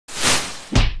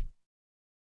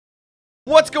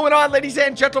What's going on, ladies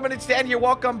and gentlemen? It's Dan here.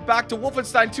 Welcome back to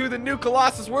Wolfenstein II, the new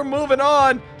Colossus. We're moving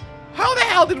on. How the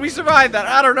hell did we survive that?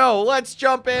 I don't know. Let's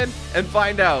jump in and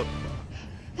find out.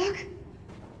 Look,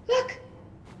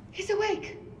 he's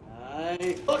awake.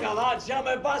 Hey, look at that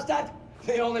German bastard.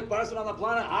 The only person on the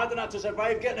planet hard enough to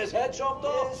survive getting his head chopped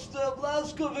off. Mr.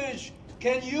 Blazkowicz,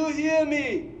 can you hear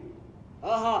me?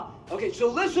 Okay, so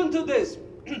listen to this.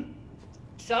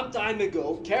 Some time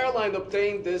ago, Caroline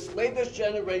obtained this latest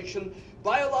generation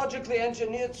biologically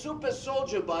engineered super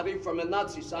soldier body from a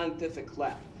Nazi scientific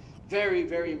lab. Very,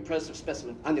 very impressive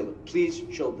specimen. Angela, please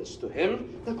show this to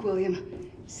him. Look,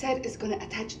 William, Seth is going to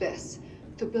attach this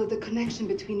to build a connection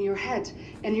between your head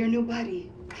and your new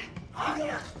body.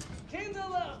 Angela,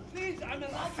 Kindler, please, I'm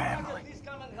an outsider. Please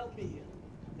come and help me here.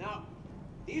 Now,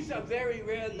 these are very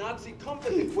rare Nazi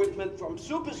combat equipment from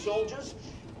super soldiers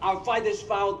our fighters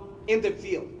found in the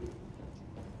field.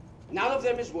 None of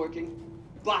them is working,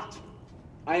 but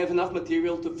I have enough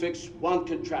material to fix one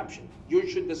contraption. You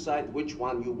should decide which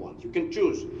one you want. You can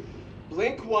choose.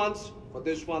 Blink once for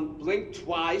this one, blink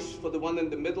twice for the one in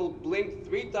the middle, blink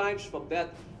 3 times for that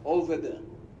over there.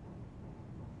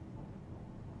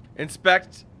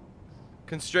 Inspect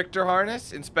constrictor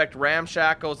harness, inspect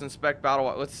ramshackles, inspect battle.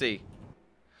 Let's see.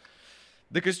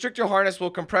 The constrictor harness will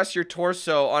compress your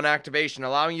torso on activation,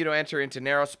 allowing you to enter into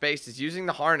narrow spaces. Using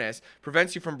the harness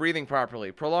prevents you from breathing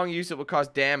properly. Prolonged use, it will cause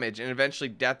damage and eventually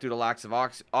death due to lack of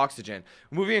oxygen.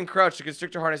 Moving and crouch, the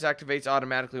constrictor harness activates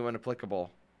automatically when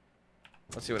applicable.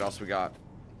 Let's see what else we got.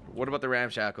 What about the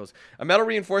ramshackles? A metal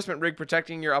reinforcement rig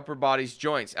protecting your upper body's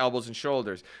joints, elbows, and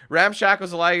shoulders.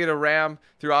 Ramshackles allow you to ram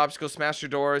through obstacles, smash your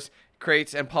doors,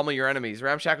 crates, and pummel your enemies.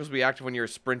 Ramshackles will be active when you're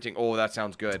sprinting. Oh, that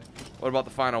sounds good. What about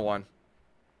the final one?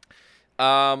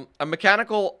 A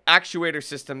mechanical actuator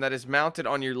system that is mounted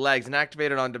on your legs and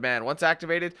activated on demand. Once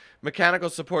activated, mechanical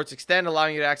supports extend,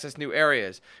 allowing you to access new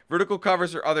areas. Vertical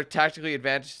covers or other tactically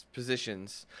advantaged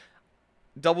positions.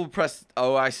 Double press.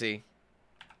 Oh, I see.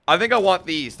 I think I want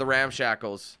these, the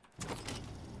ramshackles.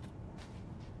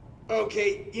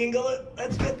 Okay, Ingela,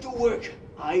 let's get to work.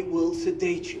 I will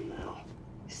sedate you now.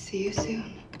 See you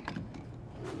soon.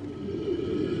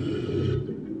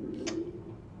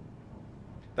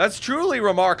 That's truly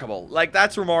remarkable. Like,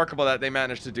 that's remarkable that they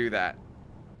managed to do that.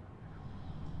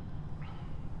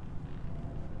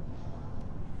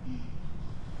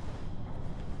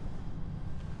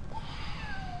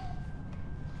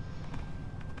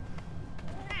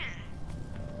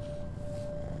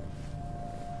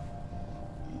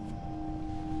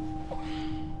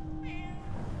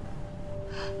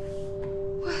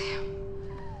 William.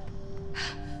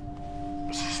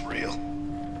 This is real.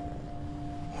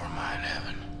 Or am I in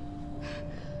heaven?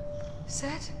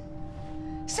 Seth?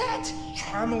 Seth!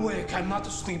 I'm awake. I'm not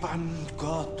asleep. I'm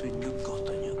gotten you.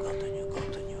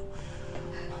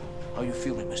 How are you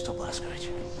feeling, Mr. Blazkowicz?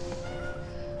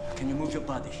 Can you move your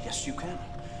body? Yes, you can.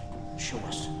 Show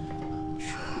us.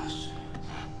 Show us.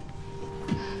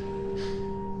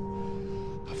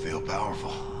 I feel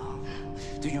powerful.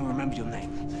 Do you remember your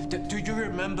name? Do you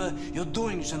remember your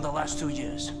doings in the last 2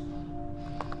 years?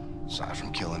 Aside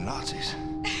from killing Nazis.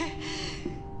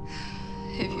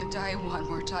 If you die one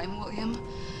more time, William,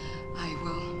 I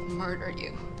will murder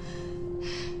you.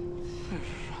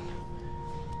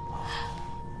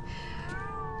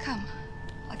 Come,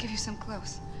 I'll give you some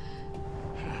clothes.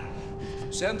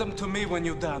 Send them to me when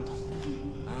you're done.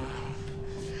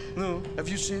 No, have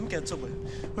you seen Getaway?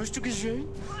 Hast du gesehen?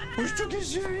 Hast du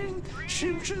gesehen?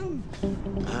 Shim.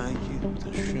 I eat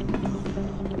the shrimp.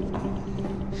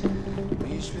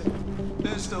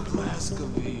 Mr.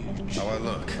 Blazkowicz. How I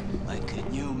look? Like a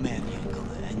new man,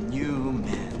 Ingela. A new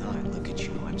man. Oh, look at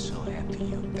you. I'm so happy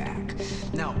you're back.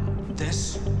 Now,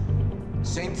 this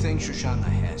same thing Shoshana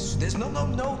has. There's no.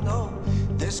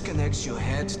 This connects your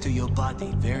head to your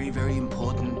body. Very, very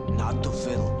important not to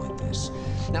fiddle with this.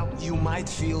 Now, you might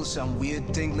feel some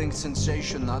weird tingling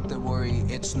sensation. Not to worry,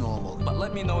 it's normal. But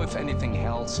let me know if anything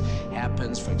else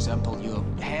happens. For example, your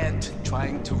head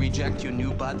trying to reject your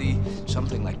new body.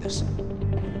 Something like this.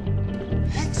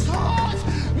 Exhaust!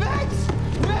 Max!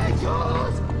 I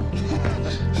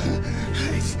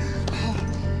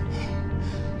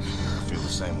feel the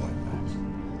same way, Max.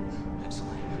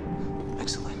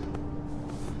 Excellent.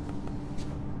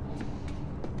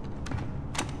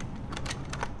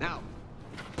 Now,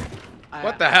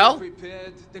 What the hell?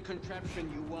 Prepared the contraption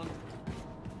you want.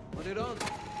 Put it on.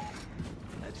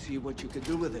 Let's see what you can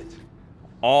do with it.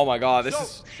 Oh my god, this so,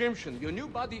 is... Shimshon, your new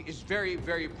body is very,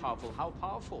 very powerful. How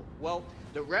powerful? Well,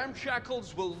 the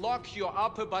ramshackles will lock your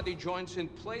upper body joints in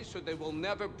place so they will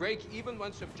never break even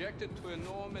when subjected to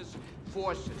enormous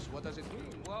forces. What does it mean?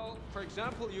 Well, for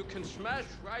example, you can smash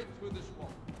right through this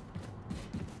wall.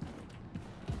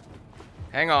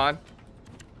 Hang on.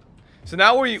 So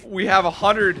now we have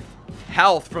 100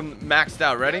 health from maxed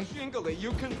out. Ready?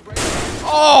 You can break.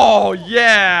 Oh,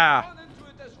 yeah! Run into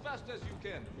it as fast as you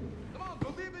can. Come on,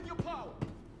 believe in your power.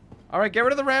 Alright, get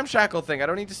rid of the ramshackle thing. I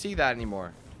don't need to see that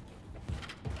anymore.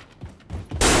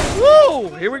 Woo!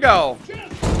 Here we go.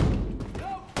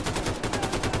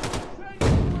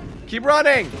 Keep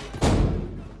running.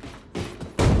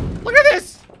 Look at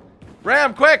this.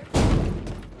 Ram, quick.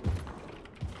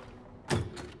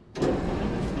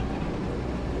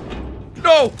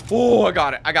 No. Oh, I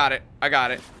got it. I got it. I got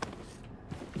it.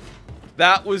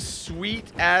 That was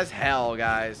sweet as hell,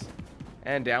 guys.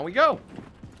 And down we go.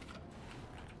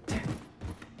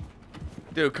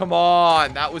 Dude, come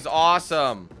on. That was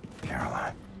awesome.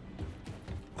 Caroline,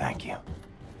 thank you.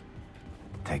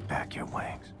 Take back your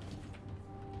wings.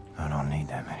 I don't need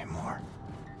them anymore.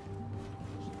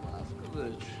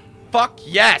 Blazkowicz. Fuck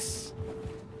yes.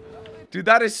 Dude,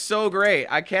 that is so great.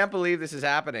 I can't believe this is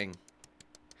happening.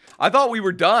 I thought we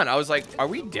were done. I was like, are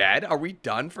we dead? Are we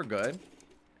done for good?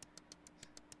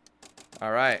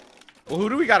 All right. Well, who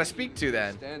do we got to speak to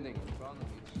then? Standing in front of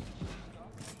you.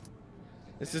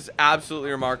 This is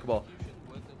absolutely remarkable.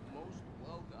 With the most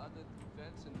well-guarded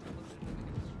defense in television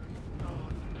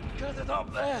history. Get it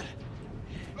up there.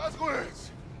 Blazkowicz,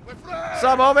 my friend!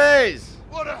 Sup, homies?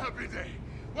 What a happy day!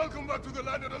 Welcome back to the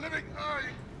land of the living.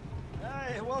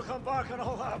 Hey, welcome back and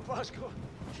all that, Bosco.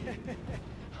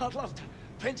 I'd love to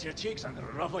pinch your cheeks and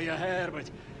ruffle your hair,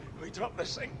 but we drop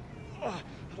this thing. Oh,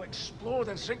 it'll explode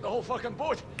and sink the whole fucking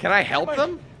boat. Can I help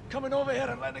them? Coming over here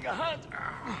and lending a hand.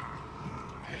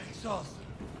 Nexus!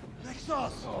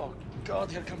 Nexus! Oh, God,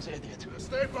 here comes the idiot.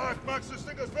 Stay back, Max. This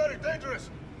thing is very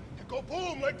dangerous. You go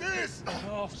boom like this.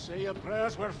 Oh, say your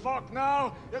prayers. We're fucked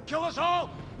now. You'll kill us all.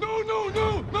 No, no,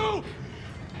 no, no!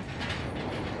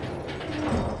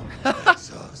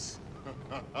 Nexus.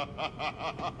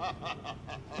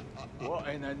 What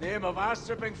in the name of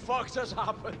ass-tripping fucks has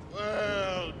happened?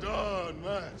 Well done,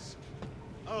 Max.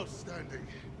 Outstanding.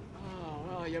 Oh,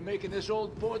 well, you're making this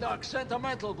old bodak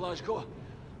sentimental, Blazko.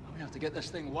 We have to get this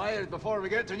thing wired before we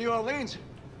get to New Orleans.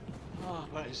 Oh,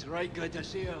 but it's right good to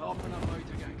see you up and about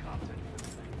again, Captain.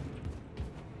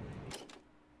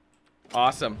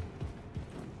 Awesome.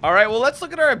 All right, well, let's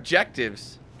look at our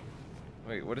objectives.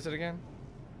 Wait, what is it again?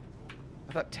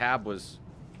 I thought tab was...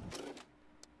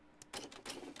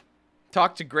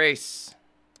 Talk to Grace.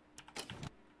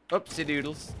 Oopsie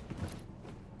doodles.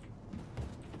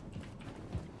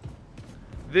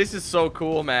 This is so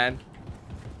cool, man.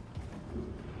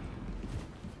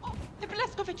 Oh, Herr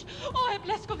Blazkowicz! Oh, Herr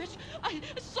Blazkowicz! I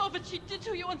saw what she did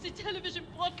to you on the television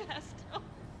broadcast. Oh,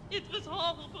 it was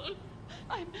horrible.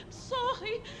 I'm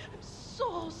sorry. I'm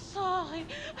so sorry.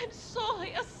 I'm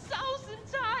sorry 1,000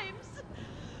 times.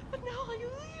 But now I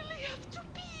really have to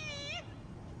pee.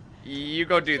 You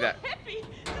go do that. I'm happy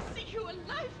to see you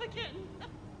alive again.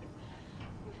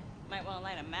 Might want to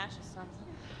light a match or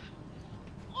something.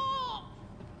 Oh,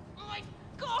 my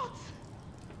God.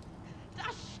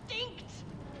 Das stinkt.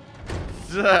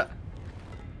 Zuh.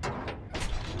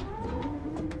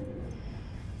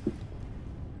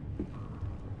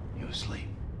 You asleep?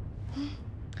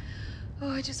 Oh,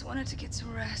 I just wanted to get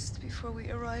some rest before we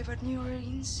arrive at New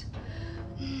Orleans.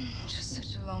 Just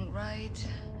such a long ride.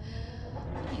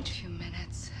 I need a few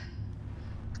minutes.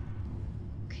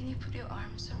 Can you put your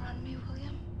arms around me,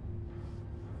 William?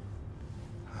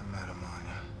 I met him,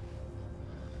 Anya.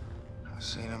 I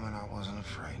seen him and I wasn't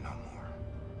afraid no more.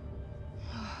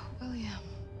 Oh, William.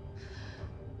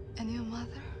 And your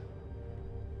mother?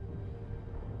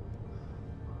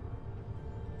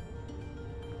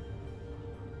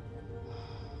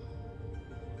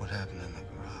 What happened in the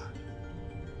garage?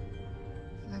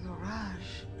 The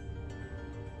garage?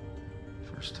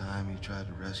 First time you tried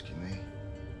to rescue me,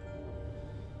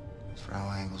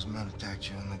 Frau Engel's men attacked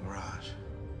you in the garage.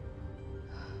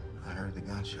 I heard the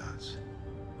gunshots.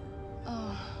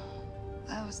 Oh,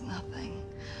 that was nothing.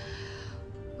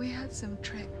 We had some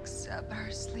tricks up our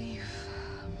sleeve.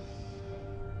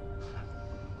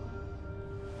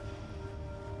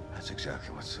 That's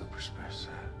exactly what Super Spirit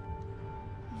said.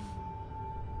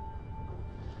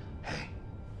 Hey.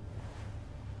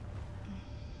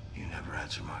 You never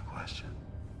answered my question.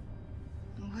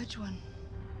 Which one?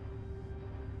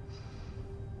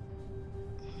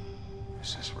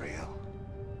 Is this real?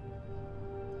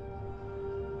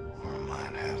 Or am I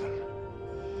in heaven?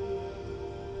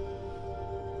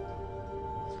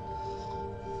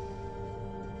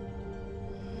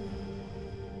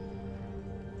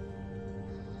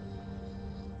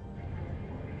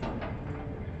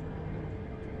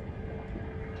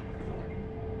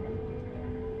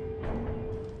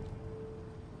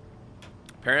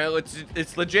 Apparently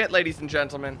it's legit, ladies and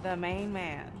gentlemen. The main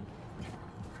man.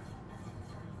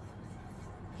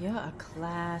 You're a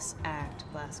class act,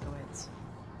 Blazkowicz.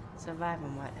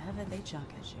 Surviving whatever they junk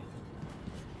at you.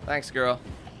 Thanks, girl.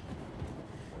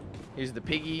 Here's the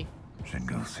piggy. Should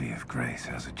go see if Grace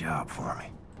has a job for me.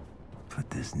 Put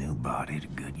this new body to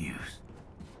good use.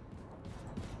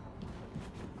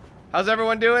 How's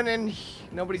everyone doing? And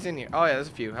nobody's in here. Oh yeah, there's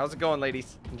a few. How's it going,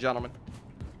 ladies and gentlemen?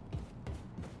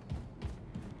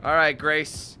 All right,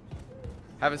 Grace.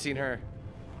 Haven't seen her.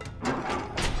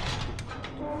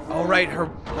 Oh right, her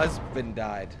husband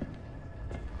died.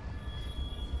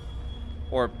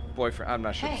 Or boyfriend. I'm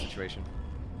not sure the situation.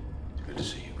 Good to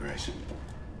see you, Grace.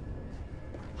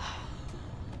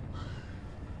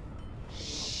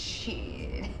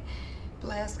 Shit.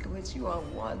 Blazkowicz, you are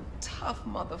one tough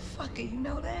motherfucker, you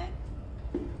know that?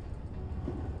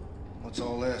 What's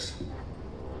all this?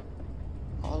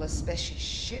 All the special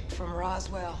shit from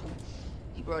Roswell.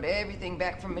 He brought everything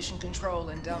back from Mission Control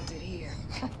and dumped it here.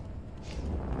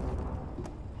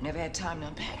 Never had time to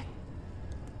unpack it.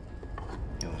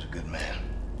 He was a good man.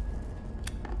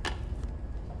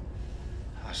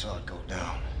 I saw it go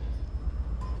down.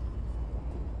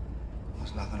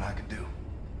 There's nothing I could do.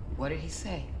 What did he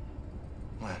say?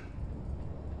 When?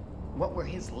 What were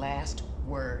his last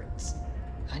words?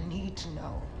 I need to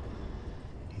know.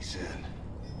 He said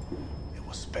it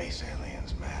was space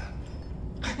aliens, man.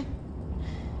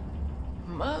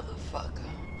 Motherfucker.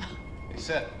 He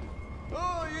said.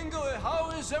 Oh, Ingo,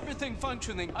 how is everything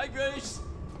functioning? Hi, Grace.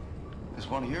 This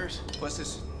one of yours? What's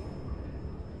this?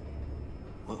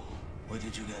 Where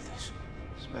did you get this?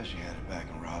 Special had it back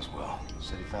in Roswell.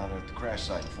 Said he found it at the crash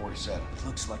site in 47. It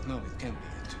looks like no, it can't be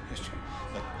it. History.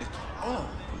 But it. Oh,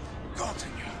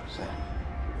 gotten you. Say.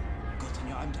 Gotten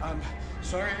you. I'm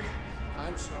sorry.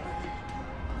 I'm sorry.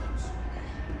 I'm sorry.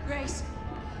 Grace.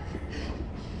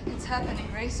 It's happening,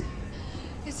 Grace.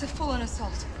 It's a full-on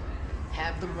assault.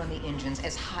 Have them run the engines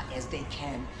as hot as they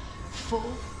can. Full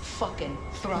fucking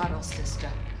throttle, sister.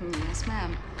 Yes,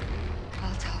 ma'am.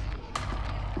 I'll tell them.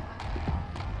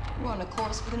 We're on a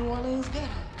course for the New Orleans ghetto.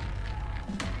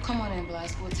 Come on in,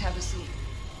 Blazkowicz. Have a seat.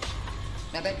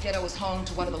 Now, that ghetto was home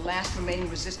to one of the last remaining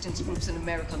resistance groups in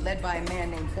America, led by a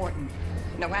man named Horton.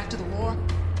 Now, after the war,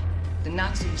 the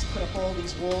Nazis put up all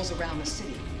these walls around the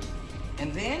city.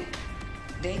 And then,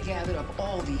 they gathered up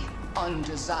all the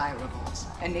undesirables,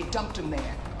 and they dumped them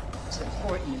there. So that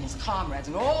Horton and his comrades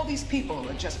and all these people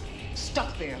are just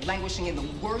stuck there, languishing in the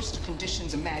worst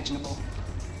conditions imaginable.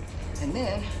 And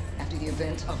then, after the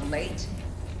event of late,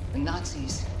 the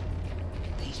Nazis,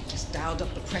 they just dialed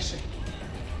up the pressure.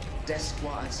 Death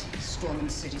squads storming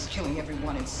cities, killing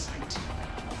everyone in sight.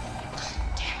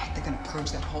 Damn it, they're gonna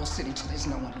purge that whole city till there's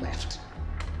no one left.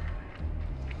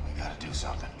 We gotta do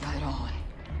something. Right on.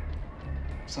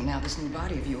 So now this new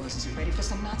body of yours, is it ready for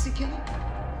some Nazi killing?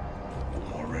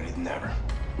 More ready than ever.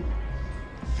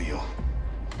 Feel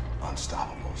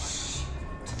unstoppable. It's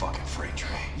a fucking freight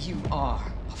train. You are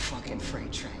a fucking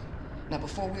freight train. Now,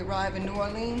 before we arrive in New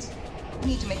Orleans, we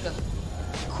need to make a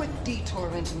quick detour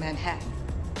into Manhattan.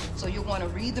 So you'll want to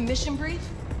read the mission brief,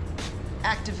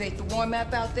 activate the war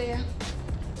map out there,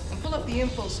 and pull up the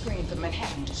info screen for the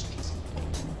Manhattan districts.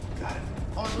 Got it.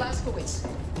 On Blazkowicz,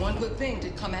 one good thing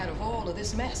did come out of all of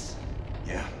this mess.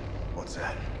 Yeah, what's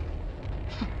that?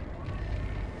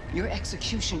 Your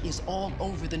execution is all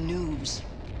over the news.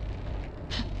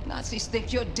 Nazis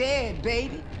think you're dead,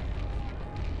 baby.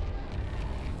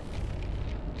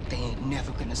 They ain't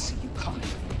never gonna see you coming.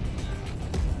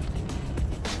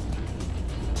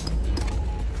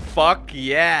 Fuck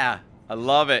yeah. I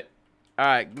love it.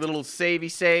 Alright, little savey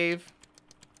save.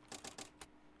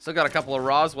 Still got a couple of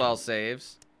Roswell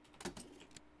saves.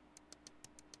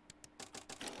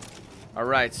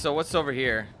 Alright, so what's over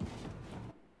here?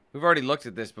 We've already looked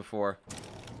at this before.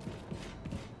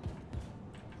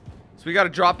 So we gotta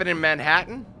drop it in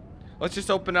Manhattan? Let's just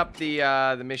open up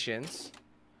the missions.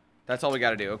 That's all we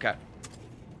gotta do, okay.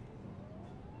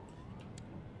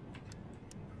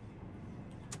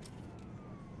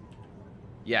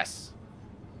 Yes.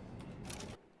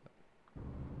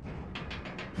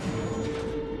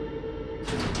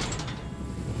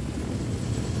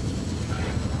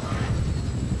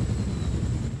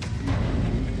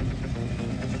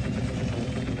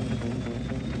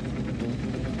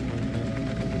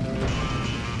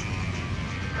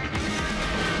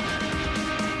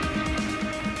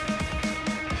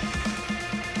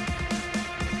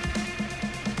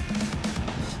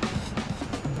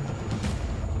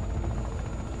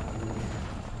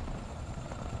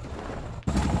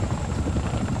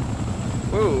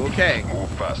 Ooh, okay. Move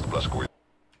fast, Blazkowicz.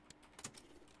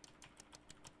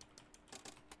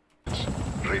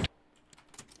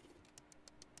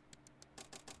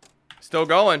 Still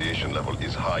going. Radiation level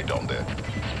is high down there.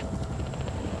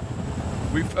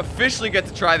 We officially get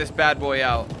to try this bad boy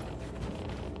out.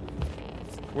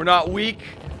 We're not weak.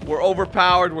 We're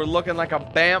overpowered. We're looking like a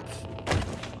bamf.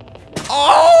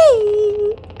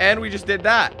 Oh! And we just did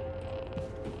that.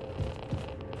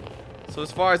 So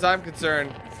as far as I'm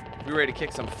concerned, we're ready to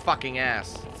kick some fucking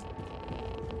ass.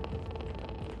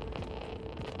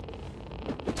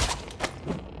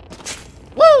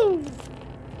 Woo!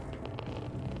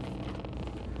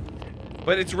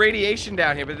 But it's radiation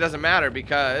down here, but it doesn't matter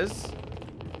because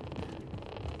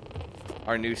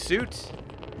our new suit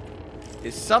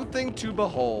is something to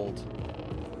behold.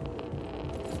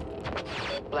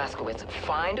 Blazkowicz,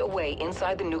 find a way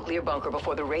inside the nuclear bunker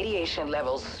before the radiation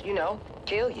levels, you know,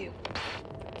 kill you.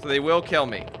 So they will kill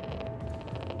me.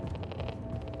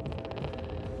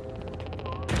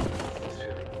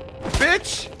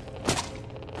 Bitch!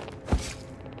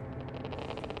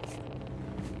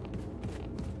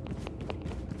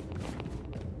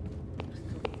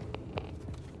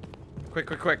 Quick,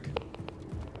 quick, quick.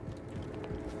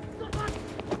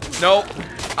 Nope.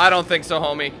 I don't think so,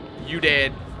 homie. You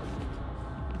did.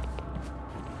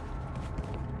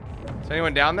 Is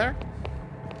anyone down there?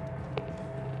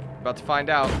 About to find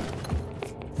out.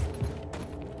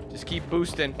 Just keep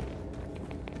boosting.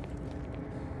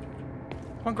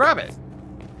 Come on, grab it.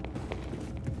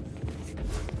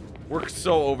 We're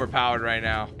so overpowered right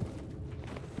now.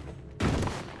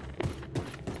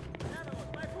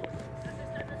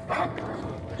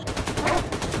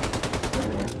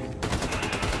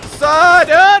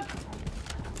 Dude!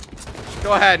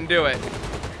 Go ahead and do it.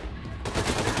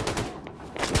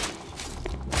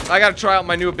 I gotta try out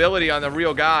my new ability on the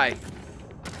real guy.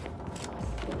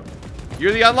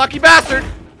 You're the unlucky bastard!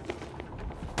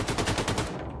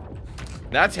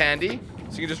 That's handy.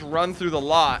 So you can just run through the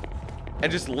lot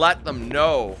and just let them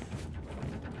know.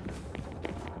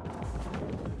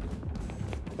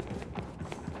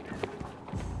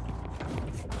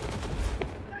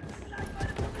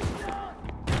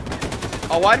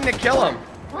 Oh, why didn't it kill him?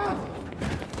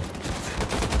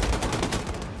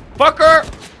 Fucker!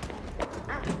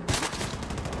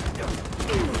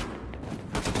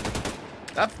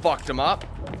 That fucked him up.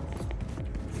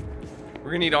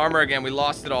 We're gonna need armor again. We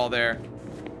lost it all there.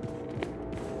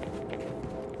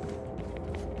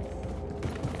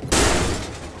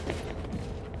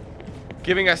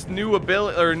 Giving us new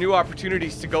ability or new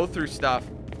opportunities to go through stuff.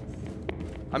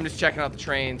 I'm just checking out the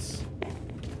trains.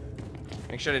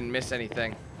 Make sure I didn't miss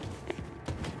anything.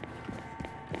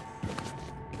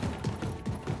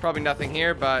 Probably nothing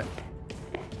here, but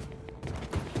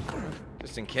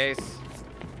just in case.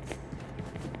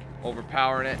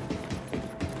 Overpowering it.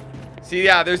 See,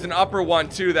 yeah, there's an upper one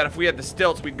too that if we had the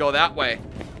stilts, we'd go that way.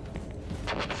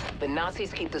 The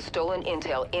Nazis keep the stolen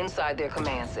intel inside their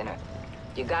command center.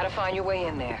 You gotta find your way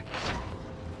in there.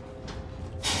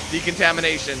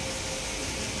 Decontamination.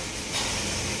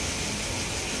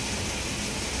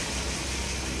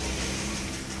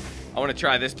 I want to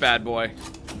try this bad boy.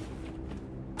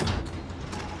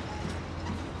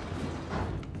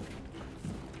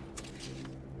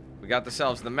 We got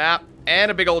ourselves the map and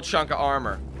a big old chunk of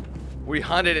armor. We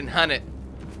hunted and hunted.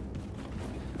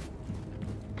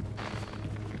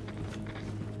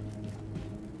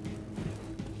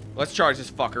 Let's charge this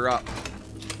fucker up.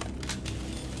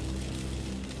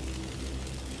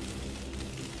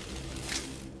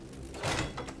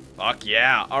 Fuck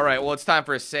yeah. All right, well, it's time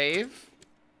for a save.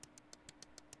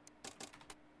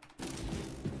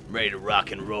 Ready to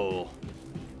rock and roll.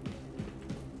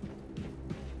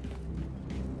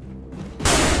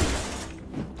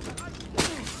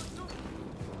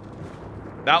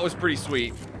 That was pretty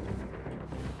sweet.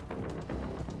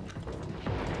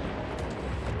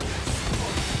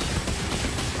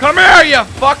 Come here, you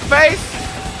fuckface!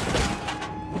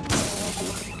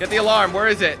 Get the alarm. Where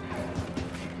is it?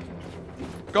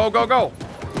 Go, go, go.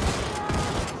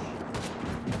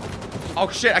 Oh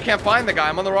shit, I can't find the guy.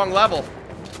 I'm on the wrong level.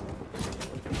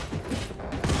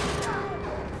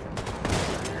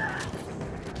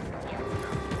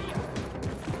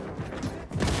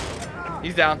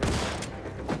 He's down.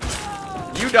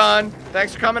 You done.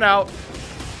 Thanks for coming out.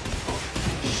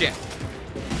 Shit.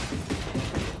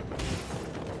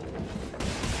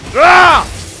 Ah!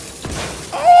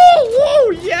 Oh, whoa,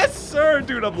 yes, sir.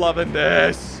 Dude, I'm loving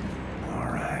this. All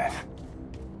right.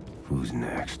 Who's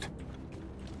next?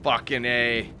 Fucking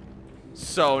A.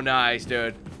 So nice,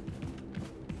 dude.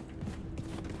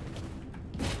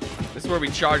 This is where we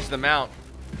charge the mount.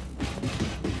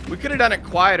 We could have done it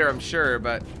quieter, I'm sure,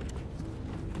 but...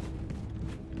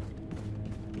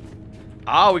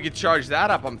 Oh, we could charge that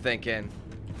up, I'm thinking.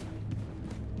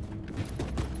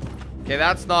 Okay,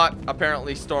 that's not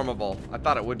apparently stormable. I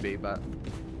thought it would be, but...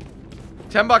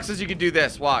 $10 says you could do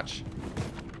this. Watch.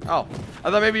 Oh.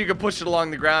 I thought maybe you could push it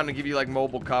along the ground and give you, like,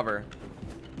 mobile cover.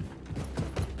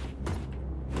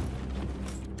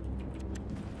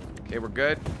 Okay, we're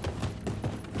good.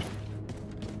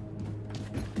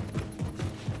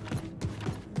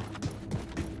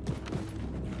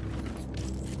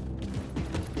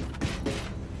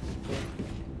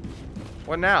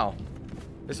 What now?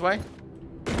 This way?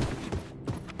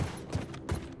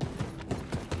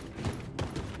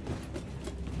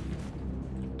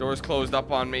 Door's closed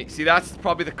up on me. See, that's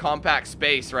probably the compact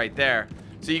space right there.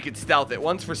 So you could stealth it.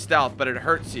 One's for stealth, but it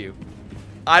hurts you.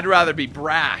 I'd rather be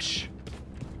brash.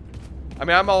 I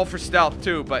mean, I'm all for stealth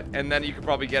too, but... And then you could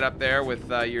probably get up there with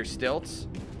your stilts.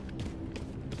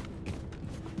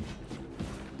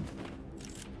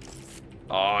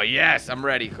 Oh, yes. I'm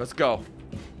ready. Let's go.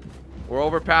 We're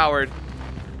overpowered.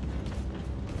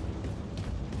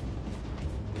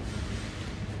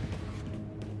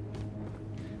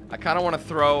 I kind of want to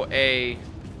throw a...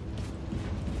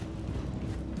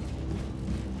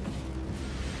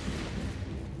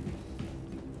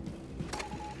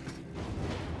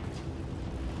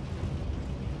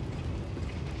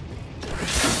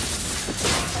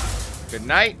 Good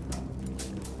night.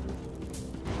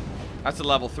 That's a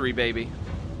level 3, baby.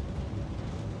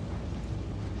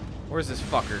 Where's this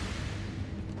fucker?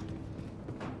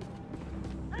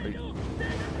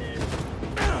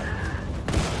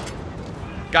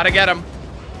 Gotta get him.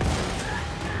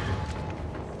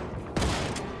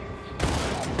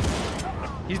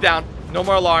 He's down. No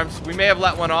more alarms. We may have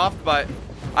let one off, but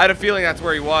I had a feeling that's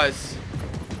where he was.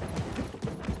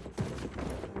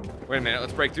 Wait a minute.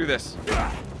 Let's break through this.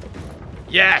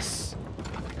 Yes!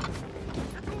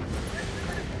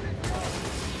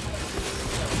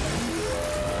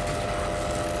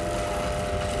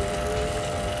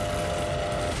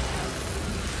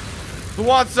 Who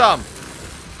wants some?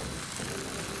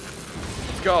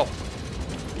 Let's go.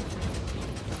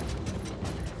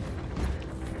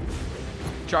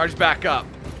 Charge back up.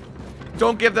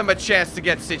 Don't give them a chance to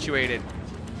get situated.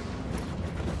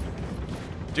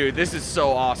 Dude, this is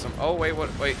so awesome. Oh, wait, what?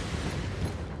 Wait.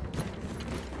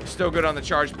 Still good on the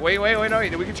charge. Wait, no,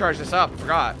 we can charge this up.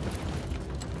 Forgot.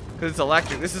 Because it's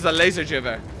electric. This is a laser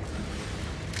jiver.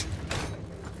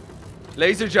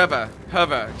 Laser jiver.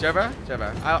 Jiver?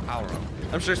 I don't know.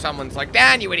 I'm sure someone's like,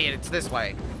 Dan, you idiot, it's this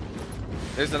way.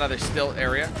 There's another still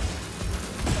area.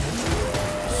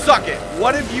 Suck it.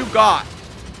 What have you got?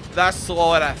 That's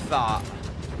slower than I thought.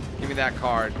 Give me that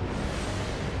card.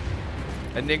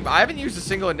 Enigma. I haven't used a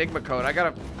single Enigma code. I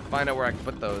gotta find out where I can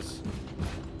put those.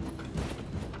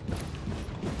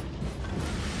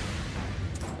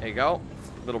 There you go.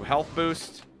 Little health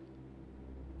boost.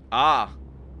 Ah.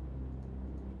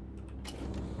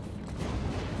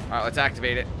 Alright, let's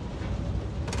activate it.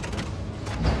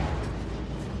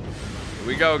 Here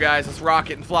we go, guys. Let's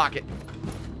rock it and flock it.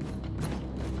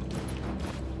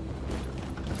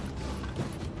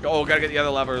 Oh, gotta get the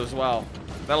other lever as well.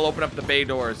 That'll open up the bay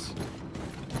doors.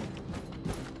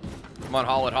 Come on,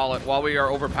 haul it while we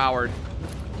are overpowered.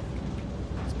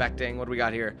 Inspecting. What do we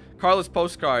got here? Carla's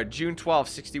postcard, June 12th,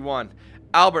 61.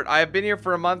 Albert, I have been here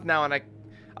for a month now, and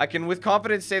I can with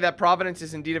confidence say that Providence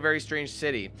is indeed a very strange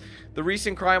city. The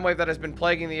recent crime wave that has been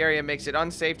plaguing the area makes it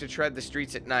unsafe to tread the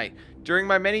streets at night. During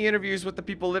my many interviews with the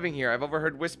people living here, I've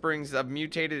overheard whisperings of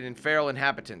mutated and feral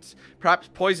inhabitants, perhaps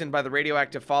poisoned by the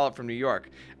radioactive fallout from New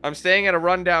York. I'm staying at a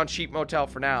rundown, cheap motel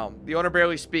for now. The owner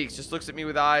barely speaks, just looks at me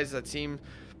with eyes that seem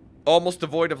almost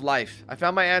devoid of life. I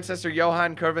found my ancestor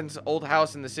Johann Curvin's old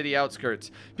house in the city outskirts.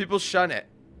 People shun it,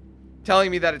 telling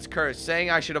me that it's cursed,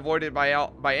 saying I should avoid it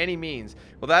by any means.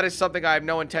 Well, that is something I have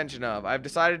no intention of. I've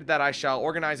decided that I shall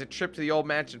organize a trip to the old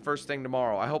mansion first thing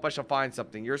tomorrow. I hope I shall find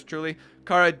something. Yours truly,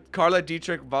 Carla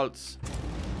Dietrich Waltz.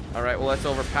 All right, well, let's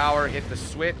overpower. Hit the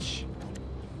switch.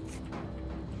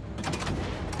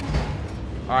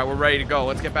 All right, we're ready to go.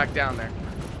 Let's get back down there.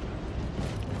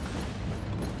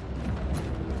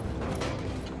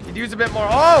 Could use a bit more.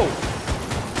 Oh!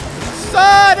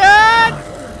 Sudden!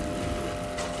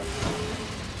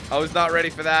 I was not ready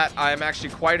for that. I am actually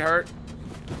quite hurt.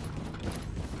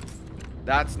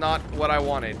 That's not what I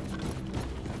wanted.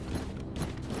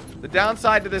 The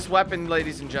downside to this weapon,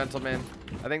 ladies and gentlemen,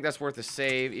 I think that's worth a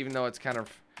save, even though it's kind of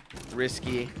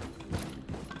risky.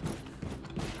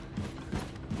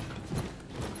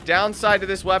 Downside to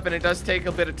this weapon, it does take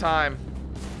a bit of time.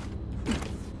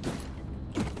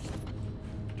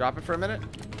 Drop it for a minute.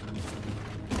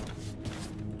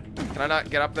 Can I not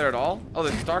get up there at all? Oh,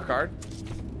 there's a star card.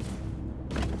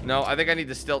 No, I think I need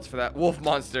the stilts for that. Wolf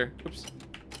monster. Oops.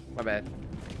 My bad.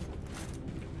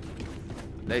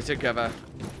 Laser cover.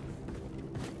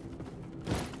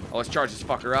 Oh, let's charge this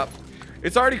fucker up.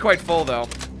 It's already quite full, though.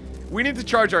 We need to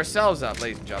charge ourselves up,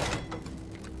 ladies and gentlemen.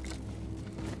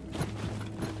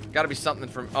 Gotta be something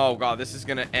from... Oh, God, this is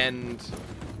gonna end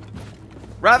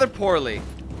rather poorly.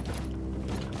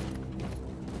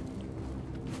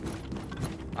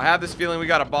 I have this feeling we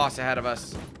got a boss ahead of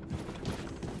us.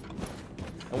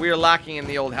 And we are lacking in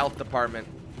the old health department.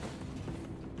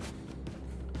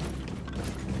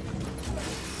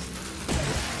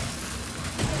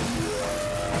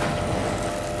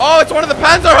 Oh, it's one of the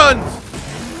Panzerhunds!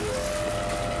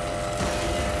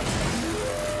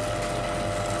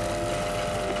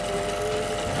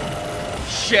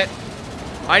 Shit.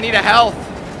 I need a health.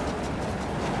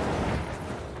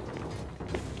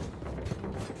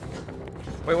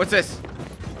 Wait, what's this?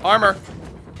 Armor.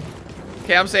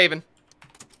 Okay, I'm saving.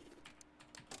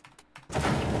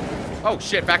 Oh,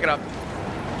 shit, back it up.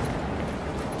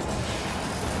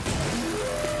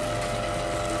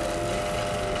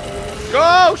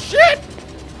 Go, shit!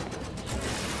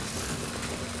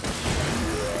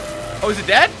 Oh, is it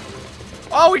dead?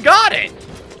 Oh, we got it!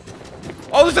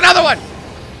 Oh, there's another one!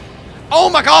 Oh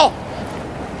my god!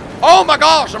 Oh my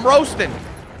gosh, I'm roasting!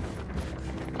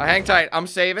 Hang tight, I'm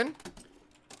saving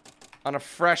on a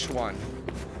fresh one.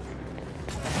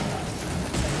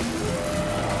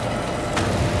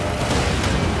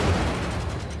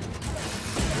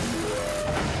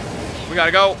 We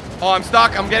gotta go. Oh, I'm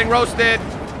stuck. I'm getting roasted.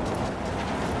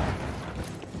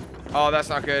 Oh, that's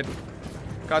not good.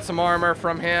 Got some armor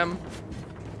from him.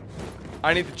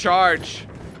 I need to charge.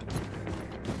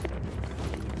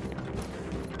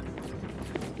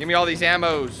 Give me all these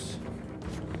ammos.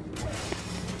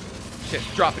 Shit,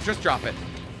 drop it. Just drop it.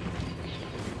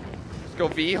 Let's go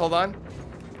V. Hold on.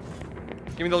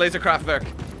 Give me the laser Kraftwerk.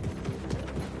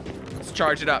 Let's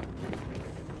charge it up.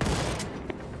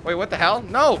 Wait, what the hell?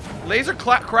 No! Laser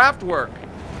Kraftwerk.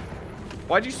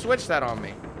 Why'd you switch that on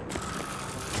me?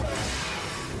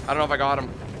 I don't know if I got him.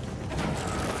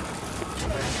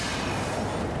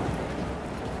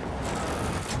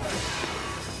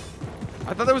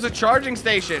 I thought there was a charging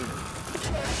station.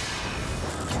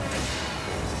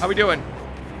 How we doing?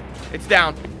 It's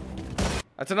down.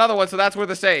 That's another one, so that's where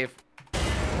the save.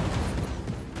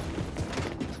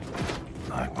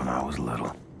 Like when I was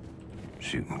little.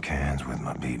 Shooting cans with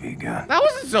my BB gun. That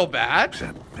wasn't so bad.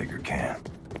 Except bigger can.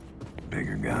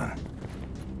 Bigger gun.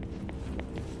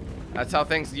 That's how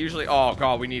things usually... Oh,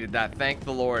 God, we needed that. Thank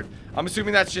the Lord. I'm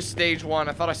assuming that's just stage 1.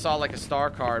 I thought I saw, like, a star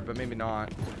card, but maybe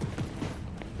not.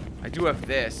 I do have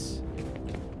this.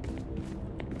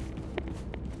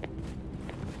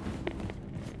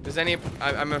 Does any...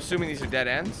 I'm assuming these are dead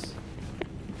ends?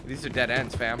 These are dead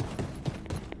ends, fam.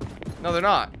 No, they're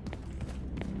not.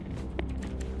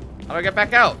 How do I get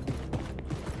back out?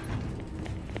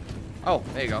 Oh,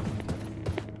 there you go.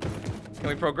 Can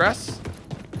we progress?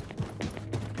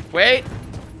 Wait.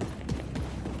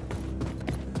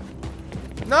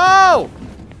 No!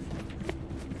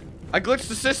 I glitched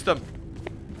the system.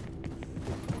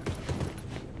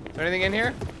 Is there anything in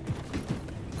here?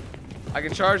 I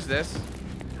can charge this.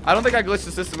 I don't think I glitched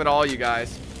the system at all, you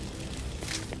guys.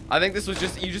 I think this was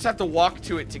just... You just have to walk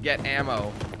to it to get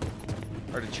ammo.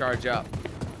 Or to charge up.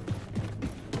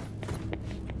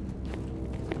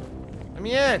 Let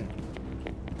me in.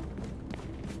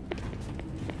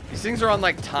 These things are on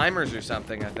like timers or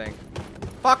something, I think.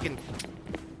 Fucking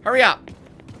hurry up.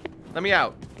 Let me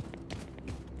out.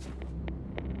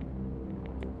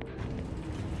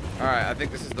 Alright, I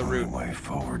think this is the route. The way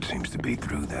forward seems to be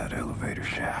through that elevator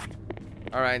shaft.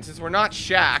 Alright, and since we're not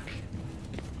Shaq,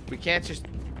 we can't just...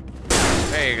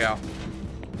 There you go.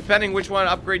 Depending which one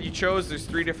upgrade you chose, there's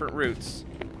 3 different routes.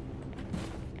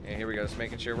 Okay, here we go. Just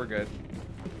making sure we're good.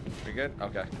 We good?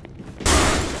 Okay.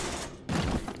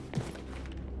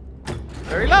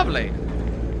 Very lovely.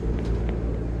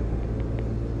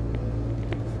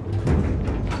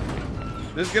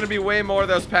 There's gonna be way more of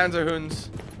those Panzerhunds.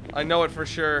 I know it for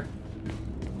sure.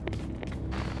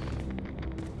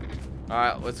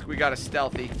 Alright, we got a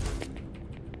stealthy.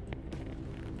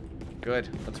 Good.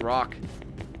 Let's rock.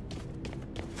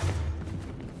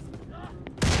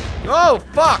 Oh,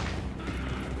 fuck!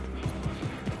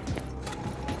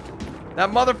 That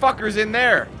motherfucker's in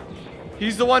there.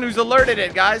 He's the one who's alerted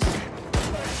it, guys.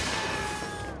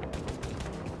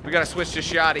 We gotta switch to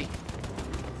Shoddy.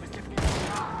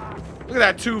 Look at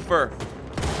that twofer.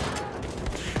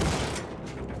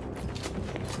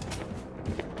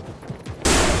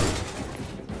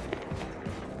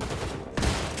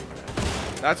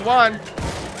 That's one.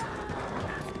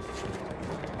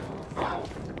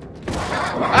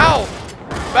 Ow!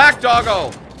 Back,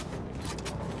 doggo.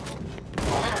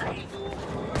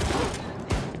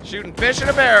 Shooting fish in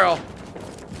a barrel.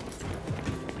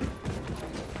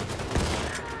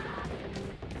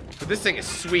 But this thing is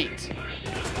sweet.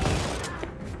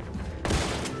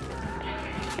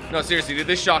 No, seriously, dude,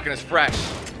 this shotgun is fresh.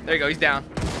 There you go, he's down.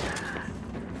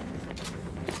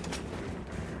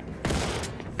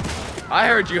 I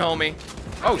heard you, homie.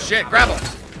 Oh shit, grab him.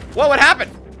 Whoa, what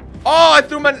happened? Oh, I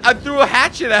threw a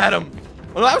hatchet at him.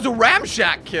 Well, that was a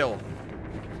ramshack kill.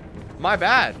 My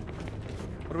bad.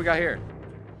 What do we got here?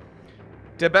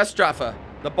 Deathshead,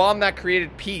 the bomb that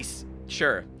created peace.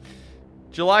 Sure.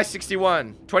 July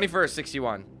 61, 21st,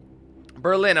 61.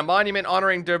 Berlin, a monument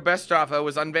honoring Deathshead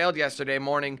was unveiled yesterday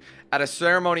morning at a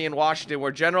ceremony in Washington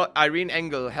where General Irene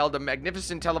Engel held a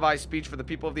magnificent televised speech for the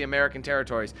people of the American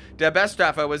territories.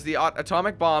 Deathshead was the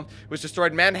atomic bomb which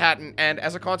destroyed Manhattan and,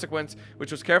 as a consequence,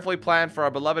 which was carefully planned for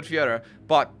our beloved Führer,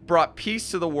 but brought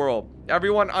peace to the world.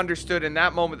 Everyone understood in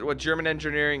that moment what German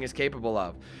engineering is capable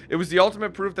of. It was the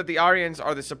ultimate proof that the Aryans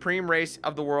are the supreme race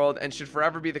of the world and should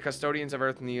forever be the custodians of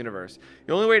Earth and the universe.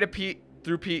 The only way to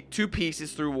to peace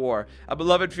is through war, a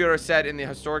beloved Führer said in the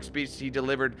historic speech he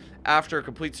delivered after a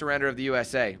complete surrender of the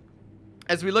USA.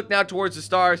 As we look now towards the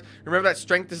stars, remember that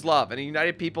strength is love, and a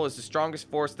united people is the strongest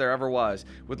force there ever was.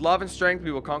 With love and strength,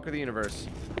 we will conquer the universe.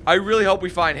 I really hope we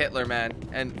find Hitler, man,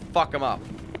 and fuck him up.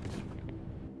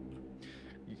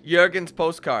 Jürgen's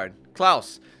postcard.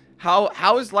 Klaus,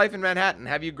 how is life in Manhattan?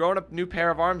 Have you grown a new pair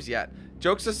of arms yet?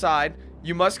 Jokes aside,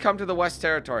 you must come to the West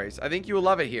Territories. I think you will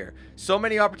love it here. So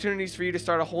many opportunities for you to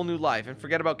start a whole new life, and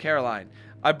forget about Caroline.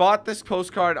 I bought this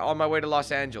postcard on my way to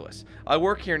Los Angeles. I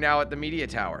work here now at the Media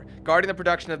Tower, guarding the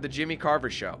production of the Jimmy Carver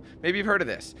Show. Maybe you've heard of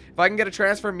this. If I can get a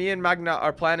transfer, me and Magna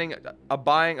are planning on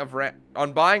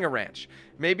buying a ranch.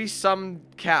 Maybe some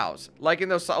cows, like in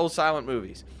those old silent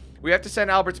movies. We have to send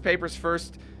Albert's papers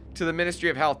first to the Ministry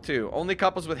of Health too. Only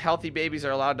couples with healthy babies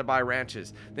are allowed to buy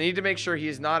ranches. They need to make sure he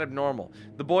is not abnormal.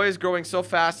 The boy is growing so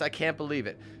fast I can't believe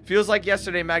it. Feels like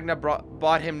yesterday Magna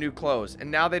bought him new clothes, and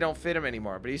now they don't fit him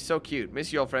anymore, but he's so cute.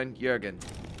 Miss your friend, Jürgen.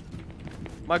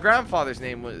 My grandfather's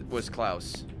name was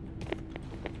Klaus.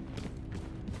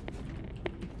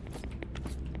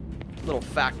 Little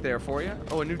fact there for you.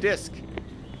 Oh, a new disc.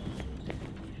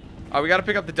 Alright, we gotta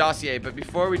pick up the dossier, but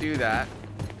before we do that,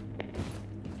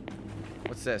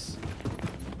 what's this?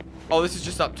 Oh, this is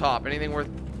just up top. Anything worth...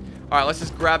 Alright, let's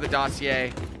just grab the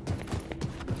dossier.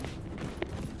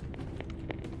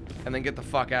 And then get the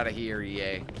fuck out of here,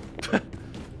 EA.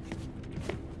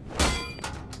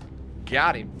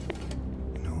 Got him.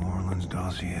 New Orleans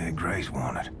dossier Grace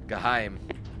wanted. Geheim.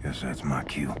 Guess that's my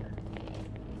cue.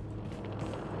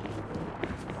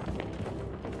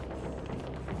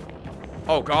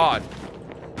 Oh, God.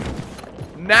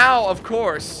 Now, of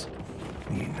course...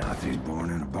 You Nazis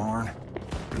born in a barn?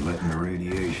 They're letting the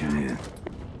radiation in.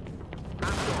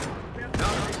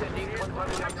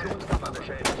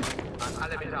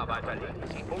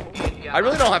 I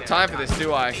really don't have time for this,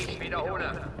 do I?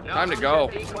 Time to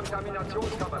go.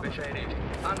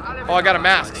 Oh, I got a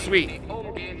mask. Sweet.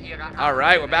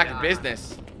 Alright, we're back in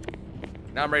business.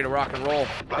 Now I'm ready to rock and roll.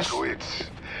 Blazkowicz,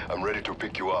 I'm ready to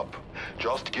pick you up.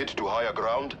 Just get to higher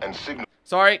ground and signal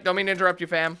Sorry, don't mean to interrupt you,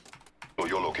 fam.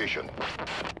 your location.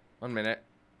 1 minute.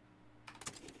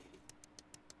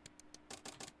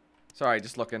 Sorry,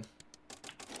 just looking.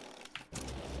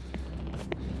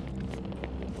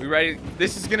 We ready?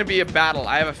 This is gonna be a battle.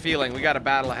 I have a feeling we got a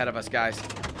battle ahead of us, guys.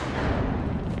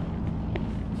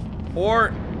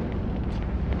 Or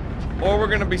we're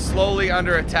gonna be slowly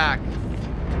under attack.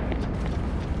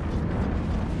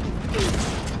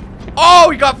 Oh,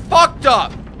 he got fucked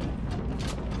up.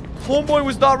 Homeboy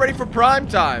was not ready for prime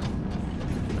time.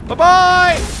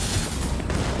 Bye-bye!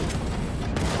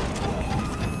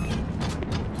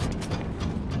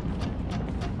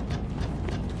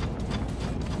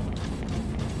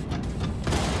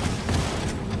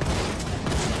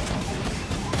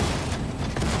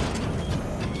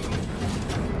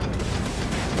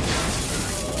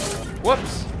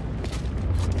 Whoops.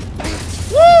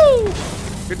 Woo!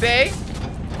 Good day.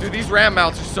 Dude, these ram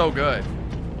mounts are so good.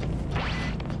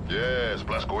 Yes,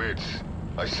 Blazkowicz.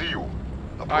 I see you.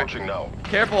 Approaching now.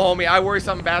 Careful, homie. I worry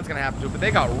something bad's gonna happen to it, but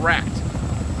they got wrecked.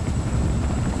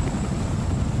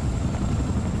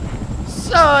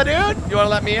 So, dude, you wanna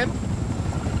let me in?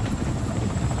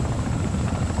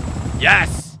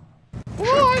 Yes.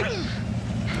 What?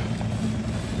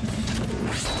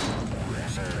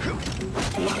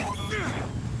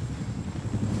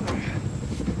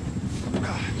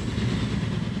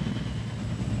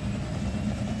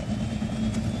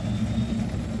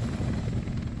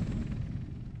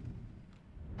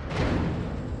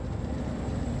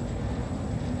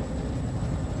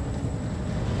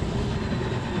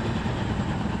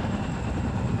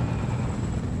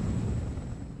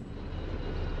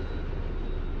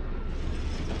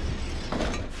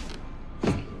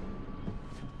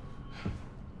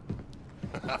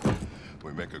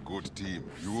 team,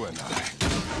 you and I.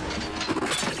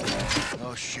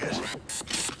 Oh, shit.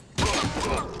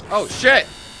 Oh, shit!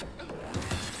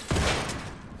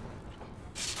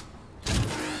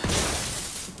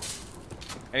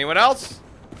 Anyone else?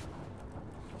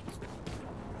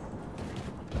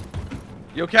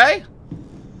 You okay?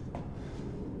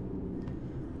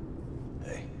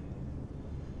 Hey.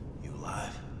 You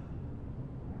alive?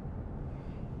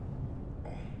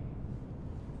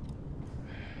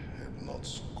 Not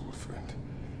so good, friend.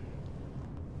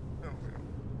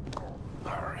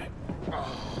 All right.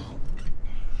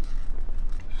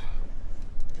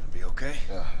 Gonna be okay?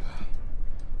 Yeah.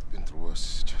 Been through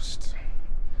worse. Just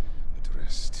need to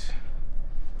rest.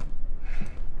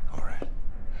 All right.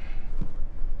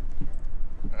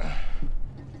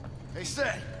 Hey,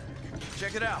 Seth.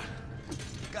 Check it out.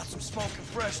 Got some smoking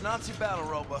fresh Nazi battle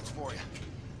robots for you.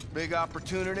 Big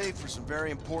opportunity for some very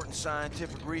important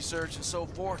scientific research and so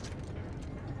forth.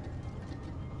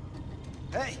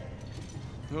 Hey!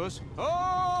 Yes?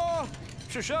 Oh!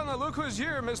 Shoshana, look who's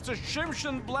here, Mr.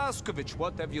 Shimshon Blazkowicz.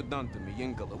 What have you done to me,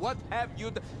 Ingela? What have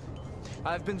you done?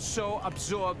 I've been so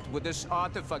absorbed with this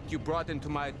artifact you brought into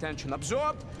my attention.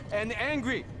 Absorbed and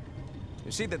angry.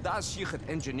 You see, the Deathshead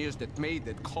engineers that made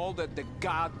it called it the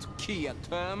God Key, a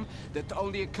term that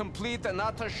only a complete and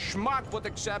utter schmuck would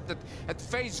accept it at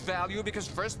face value, because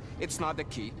first, it's not a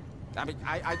key. I mean,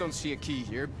 I don't see a key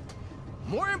here.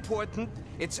 More important,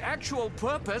 its actual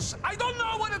purpose. I don't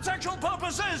know what its actual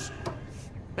purpose is!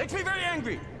 Makes me very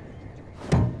angry.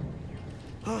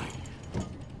 All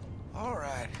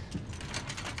right.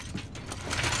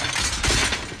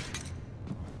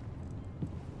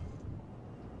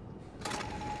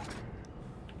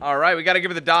 All right, we got to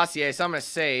give it the dossier, so I'm going to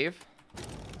save.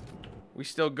 We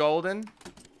still golden?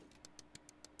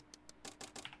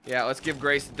 Yeah, let's give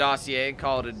Grace the dossier and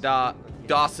call it a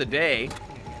DOS a day.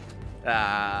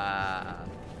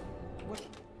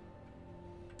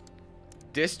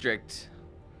 District.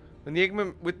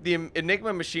 With the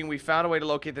Enigma machine, we found a way to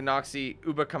locate the Nazi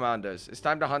Oberkommandos. It's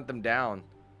time to hunt them down.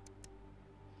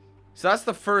 So that's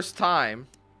the first time.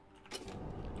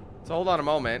 So hold on a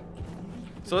moment.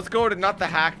 So let's go to not the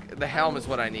hack. The helm is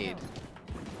what I need.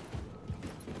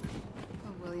 Oh,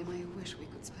 William, I wish we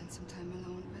could spend some time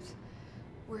alone, but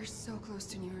we're so close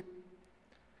to New York.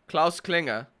 Klaus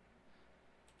Klinger.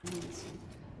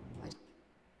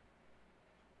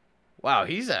 Wow,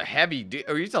 he's a heavy dude.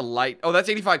 Or he's a light. Oh, that's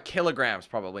 85 kilograms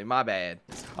probably. My bad.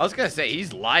 I was going to say,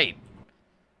 he's light.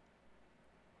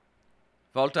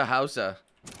 Walter Hauser.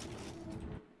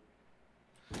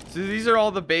 So these are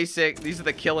all the basic. These are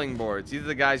the killing boards. These are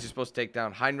the guys you're supposed to take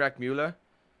down. Heinrich Müller.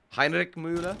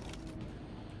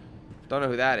 Don't know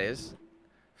who that is.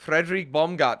 Friedrich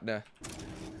Baumgartner.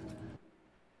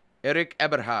 Erich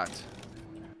Eberhardt.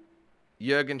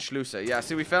 Jürgen Schlusser. Yeah,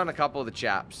 see, we found a couple of the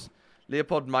chaps.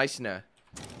 Leopold Meissner.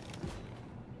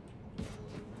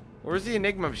 Where's the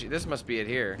Enigma machine? This must be it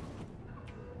here.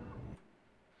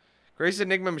 Grace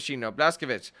Enigma machine. No,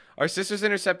 Blazkowicz. Our sisters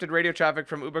intercepted radio traffic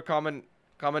from Oberkommandant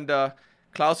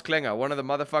Klaus Klinger, one of the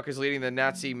motherfuckers leading the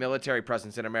Nazi military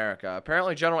presence in America.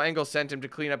 Apparently, General Engels sent him to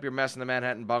clean up your mess in the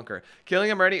Manhattan bunker. Killing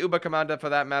him or any Oberkommandant for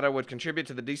that matter would contribute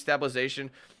to the destabilization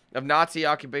of Nazi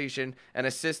occupation and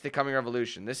assist the coming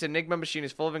revolution. This Enigma machine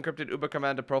is full of encrypted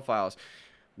Oberkommandant profiles.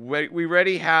 We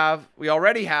already have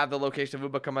the location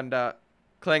of Oberkommandant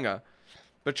Klinger,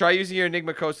 but try using your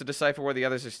Enigma codes to decipher where the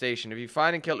others are stationed. If you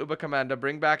find and kill Oberkommandant,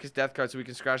 bring back his death card so we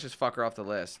can scratch this fucker off the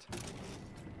list.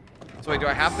 So wait, do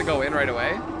I have to go in right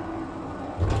away?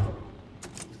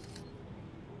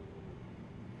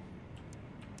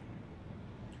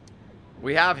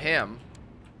 We have him.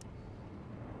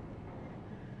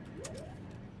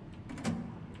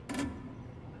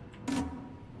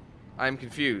 I'm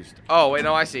confused. Oh, wait,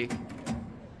 no, I see.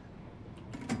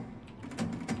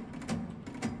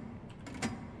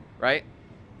 Right?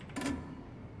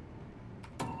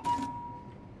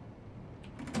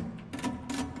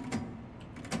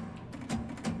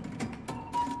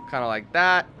 Kind of like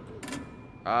that.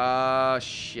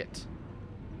 Shit.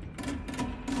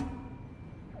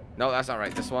 No, that's not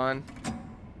right. This one.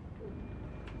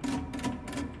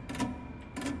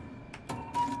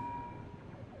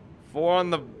 Four on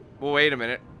the... Well, wait a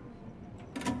minute.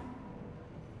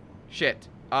 Shit.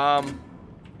 That's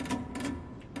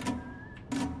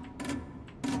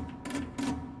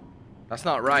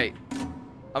not right.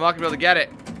 I'm not gonna be able to get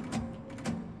it.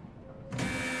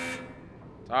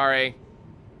 Sorry.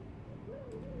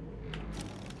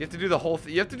 You have to do the whole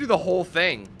you have to do the whole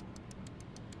thing.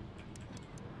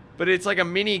 But it's like a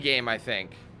mini game, I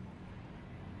think.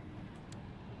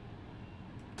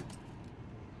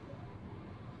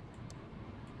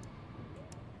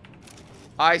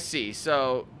 I see.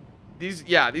 So these,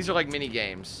 yeah, these are like mini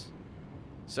games.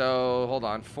 So hold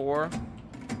on, 4,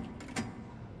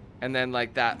 and then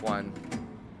like that one.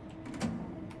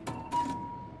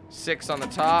 6 on the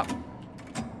top.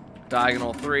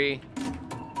 Diagonal 3.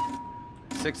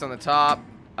 6 on the top.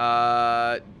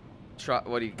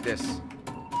 What do you, this?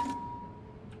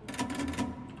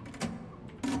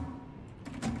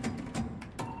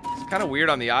 It's kind of weird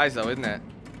on the eyes though, isn't it?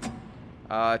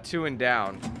 2 and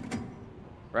down.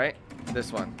 Right?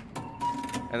 This one.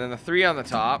 And then the 3 on the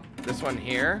top. This one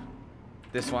here.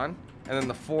 This one. And then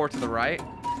the 4 to the right.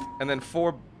 And then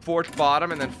 4 to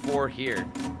bottom, and then 4 here.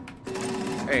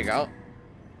 There you go.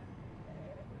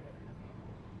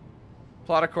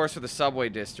 Plot a course for the subway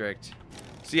district.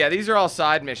 So yeah, these are all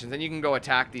side missions, and you can go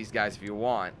attack these guys if you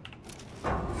want.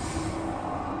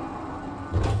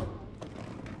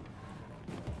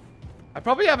 I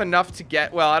probably have enough to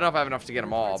get, well, I don't know if I have enough to get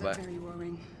them all, but... Very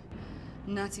worrying.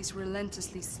 Nazis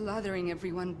relentlessly slaughtering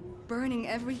everyone, burning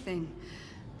everything.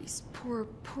 These poor,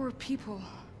 poor people.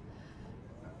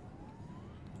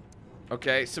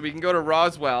 Okay, so we can go to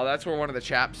Roswell. That's where one of the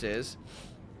chaps is.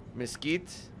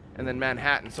 Mesquite, and then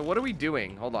Manhattan. So what are we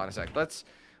doing? Hold on a sec. Let's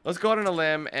go out on a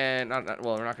limb, and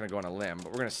well, we're not going to go on a limb,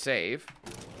 but we're going to save.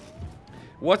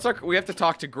 What's our? We have to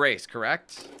talk to Grace,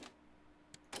 correct?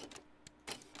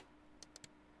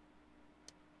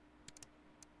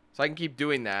 So I can keep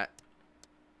doing that.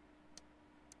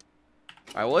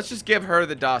 All right. Well, let's just give her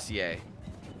the dossier.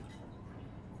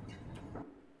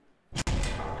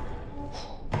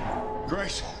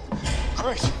 Grace!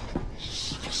 Grace!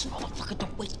 This motherfucker,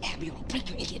 don't wait, Abby, or break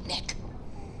your idiot neck.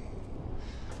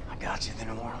 I got you the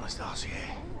New Orleans dossier.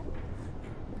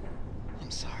 I'm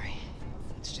sorry.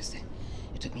 It's just that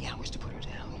it took me hours to put her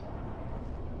down.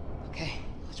 Okay,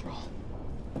 let's roll.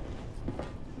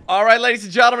 All right, ladies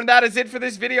and gentlemen, that is it for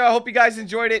this video. I hope you guys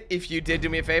enjoyed it. If you did, do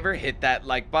me a favor, hit that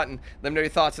like button. Let me know your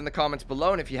thoughts in the comments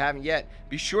below. And if you haven't yet,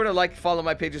 be sure to like and follow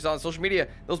my pages on social media.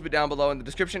 Those will be down below in the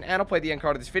description, and I'll play the end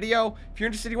card of this video. If you're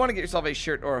interested, you want to get yourself a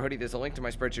shirt or a hoodie, there's a link to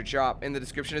my Spreadshirt shop in the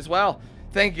description as well.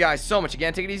 Thank you guys so much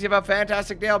again. Take it easy. Have a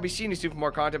fantastic day. I'll be seeing you soon for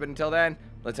more content. But until then,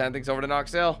 let's hand things over to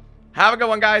Knoxville. Have a good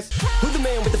one, guys. Who's the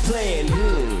man with the plan?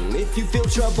 If you feel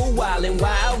trouble wildin'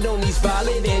 wild on these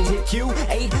violent and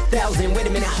DanQ8000. Wait a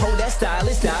minute, hold that style,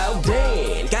 it's dialed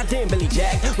in. Goddamn Billy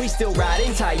Jack, we still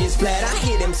riding, tires flat. I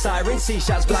hear them sirens, see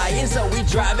shots flying, so we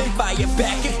driving, fire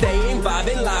back if they ain't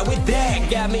vibing. Lie with that,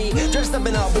 got me dressed up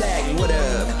in all black. What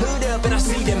up? Hood up, and I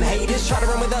see them haters try to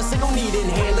run with us, they gon' need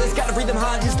inhalers. Gotta breathe them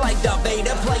hard just like Darth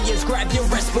Vader. Players, grab your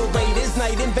respirators,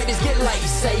 night invaders get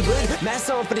lightsabered.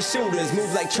 Mask on for the shooters,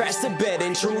 move like trash to bed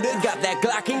intruder. Got that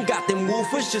Glock and got them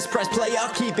woofers, just press play,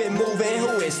 I'll keep it moving.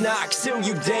 Who is Knoxville,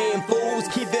 you damn fools?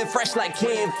 Keep it fresh like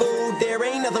canned food. There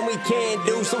ain't nothing we can't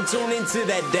do, so tune into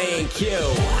that DanQ.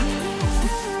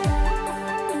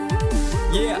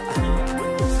 Yeah.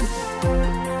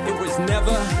 It was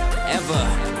never, ever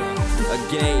a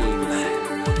game.